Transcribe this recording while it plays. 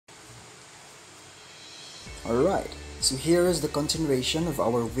Alright, so here is the continuation of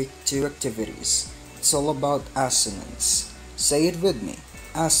our week 2 activities. It's all about assonance. Say it with me.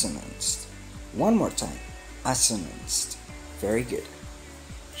 Assonance. One more time. Assonance. Very good.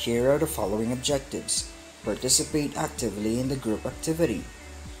 Here are the following objectives. Participate actively in the group activity.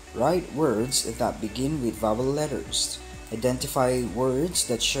 Write words that begin with vowel letters. Identify words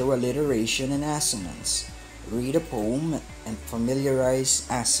that show alliteration and assonance. Read a poem and familiarize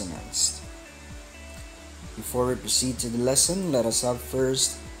assonance. Before we proceed to the lesson, let us have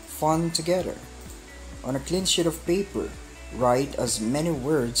first fun together. On a clean sheet of paper, write as many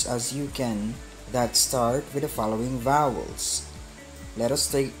words as you can that start with the following vowels. Let us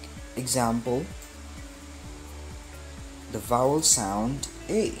take example, the vowel sound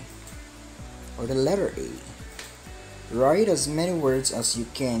A, or the letter A. Write as many words as you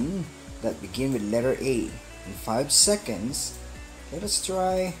can that begin with letter A. In 5 seconds, let us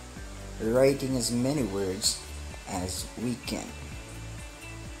try writing as many words as we can.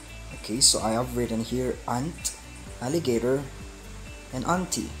 Okay, so I have written here ant, alligator, and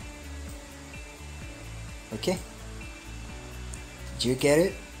auntie. Okay, did you get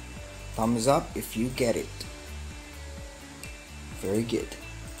it? Thumbs up if you get it. Very good.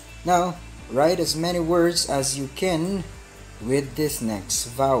 Now write as many words as you can with this next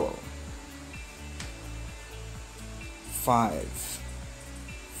vowel. 5,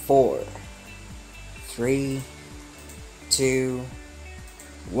 4, 3, 2,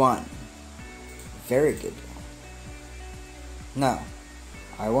 1. Very good. Now,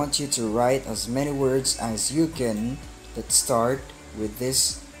 I want you to write as many words as you can that start with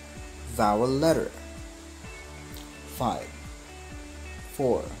this vowel letter. 5,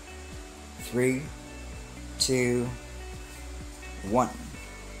 4, 3, 2, 1.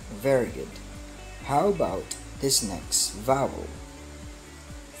 Very good. How about this next vowel?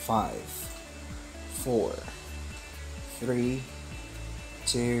 5, 4, 3,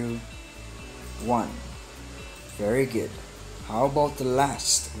 2, 1. Very good. How about the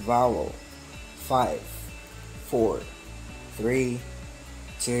last vowel? 5, 4, 3,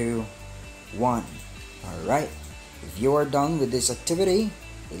 2, 1. Alright, if you are done with this activity,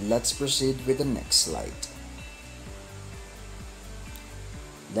 let's proceed with the next slide.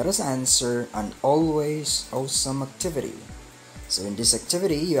 Let us answer an always awesome activity. So in this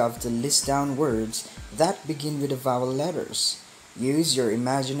activity, you have to list down words that begin with the vowel letters. Use your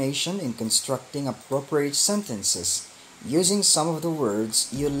imagination in constructing appropriate sentences using some of the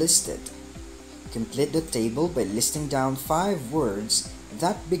words you listed. Complete the table by listing down 5 words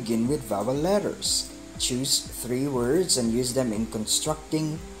that begin with vowel letters. Choose 3 words and use them in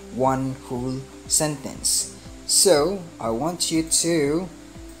constructing one whole sentence. So I want you to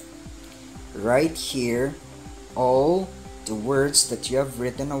write here all the words that you have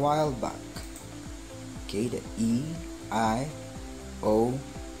written a while back. Okay, the E, I, O,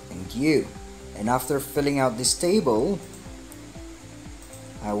 and U. And after filling out this table,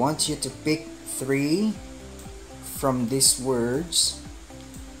 I want you to pick 3 from these words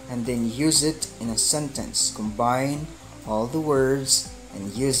and then use it in a sentence. Combine all the words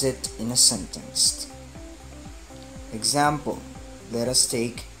and use it in a sentence. Example, let us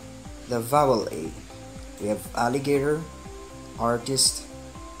take the vowel A. We have alligator, artist,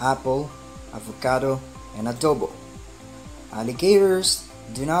 apple, avocado, and adobo. Alligators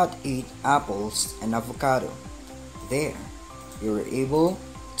do not eat apples and avocado. There, you were able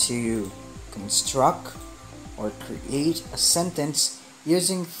to construct or create a sentence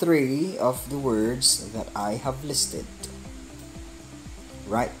using 3 of the words that I have listed.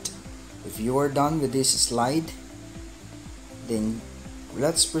 Right, if you are done with this slide, then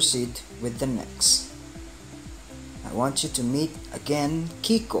let's proceed with the next. I want you to meet again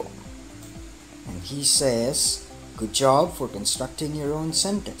Kiko, and he says, "Good job for constructing your own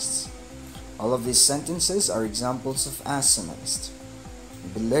sentence." All of these sentences are examples of assonance.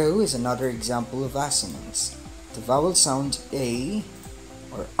 Below is another example of assonance. The vowel sound A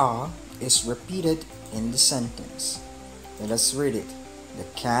or A is repeated in the sentence. Let us read it. The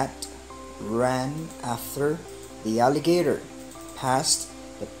cat ran after the alligator past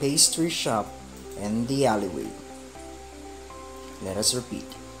the pastry shop in the alleyway. Let us repeat.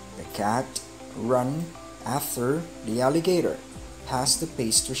 The cat ran after the alligator past the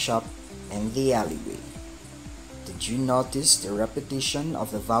pastry shop in the alleyway. Did you notice the repetition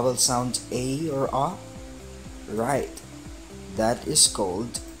of the vowel sound A or A? Right. That is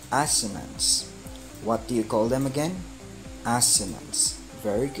called assonance. What do you call them again? Assonance.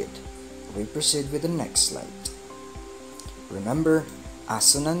 Very good. We proceed with the next slide. Remember,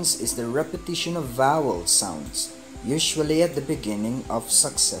 assonance is the repetition of vowel sounds, usually at the beginning of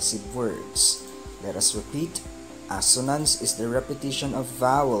successive words. Let us repeat. Assonance is the repetition of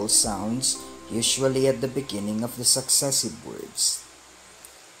vowel sounds, usually at the beginning of the successive words.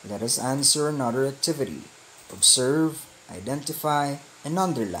 Let us answer another activity. Observe, identify, and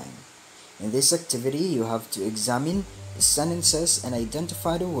underline. In this activity, you have to examine the sentences and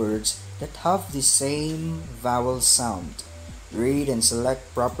identify the words that have the same vowel sound. Read and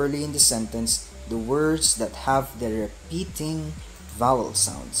select properly in the sentence the words that have the repeating vowel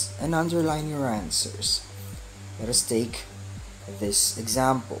sounds and underline your answers. Let us take this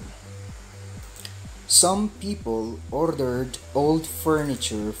example. Some people ordered old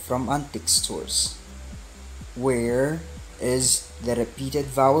furniture from antique stores. Where is the repeated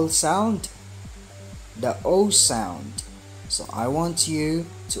vowel sound? The O sound. So I want you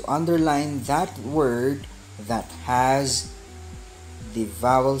to underline that word that has the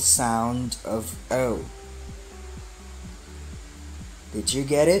vowel sound of O. Did you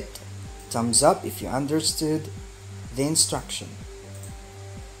get it? Thumbs up if you understood the instruction.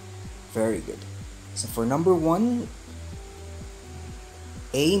 Very good. So for number 1,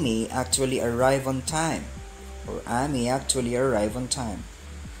 Amy actually arrived on time, or Amy actually arrived on time.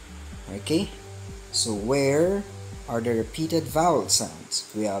 Okay? So where are the repeated vowel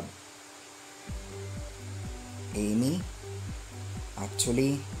sounds? We have Amy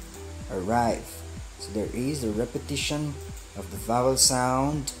actually arrived. So there is the repetition of the vowel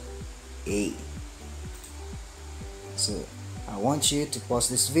sound A. So I want you to pause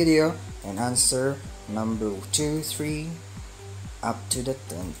this video and answer number 2, 3 up to the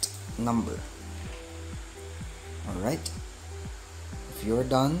 10th number. Alright, if you're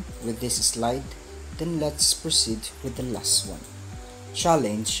done with this slide, then let's proceed with the last one.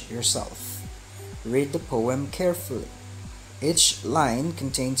 Challenge yourself. Read the poem carefully. Each line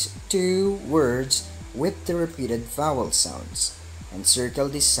contains 2 words with the repeated vowel sounds, and circle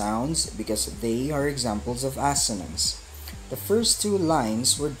these sounds because they are examples of assonance. The first 2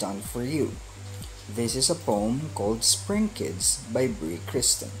 lines were done for you. This is a poem called Spring Kids by Brie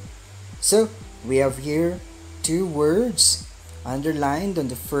Kristen. So we have here 2 words underlined on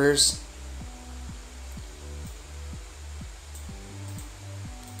the first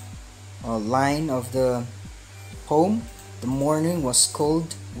line of the poem. The morning was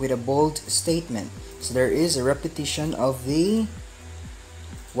cold with a bold statement. So there is a repetition of the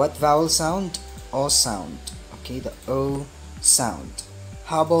what vowel sound? O sound. Okay, the O sound.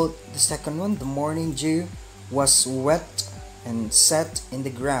 How about the second one? The morning dew was wet and set in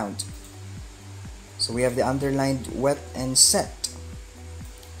the ground. So we have the underlined wet and set.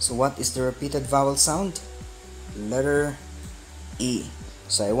 So what is the repeated vowel sound? Letter E.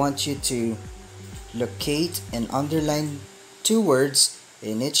 So I want you to locate and underline 2 words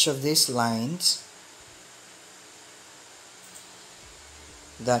in each of these lines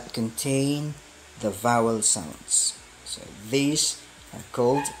that contain the vowel sounds. So these are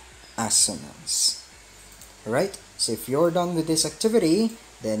called assonance. Alright, so if you're done with this activity,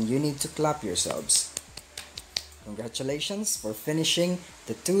 then you need to clap yourselves. Congratulations for finishing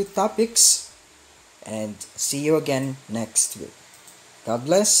the 2 topics, and see you again next week. God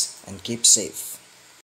bless and keep safe.